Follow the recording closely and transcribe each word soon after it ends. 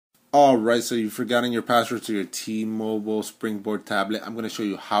Alright, so you've forgotten your password to your T-Mobile Springboard tablet. I'm going to show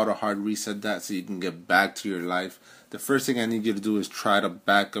you how to hard reset that so you can get back to your life. The first thing I need you to do is try to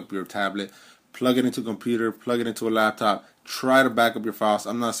back up your tablet. Plug it into a computer, plug it into a laptop. Try to back up your files.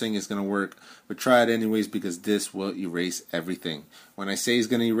 I'm not saying it's going to work, but try it anyways because this will erase everything. When I say it's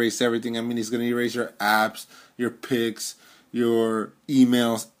going to erase everything, I mean it's going to erase your apps, your pics, your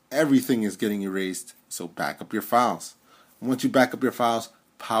emails. Everything is getting erased, so back up your files. Once you back up your files,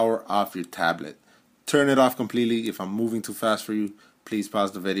 power off your tablet. Turn it off completely. If I'm moving too fast for you, please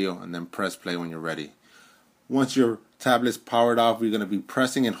pause the video and then press play when you're ready. Once your tablet's powered off, we're going to be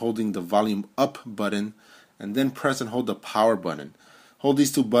pressing and holding the volume up button and then press and hold the power button. Hold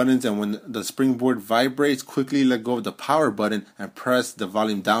these two buttons, and when the Springboard vibrates, quickly let go of the power button and press the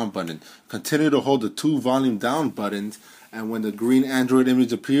volume down button. Continue to hold the two volume down buttons, and when the green Android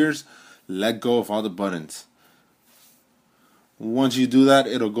image appears, let go of all the buttons. Once you do that,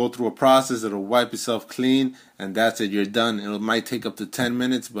 it'll go through a process, it'll wipe itself clean, and that's it, you're done. It might take up to 10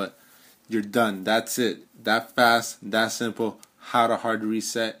 minutes, but you're done. That's it. That fast, that simple, how to hard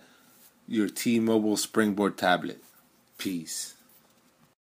reset your T-Mobile Springboard tablet. Peace.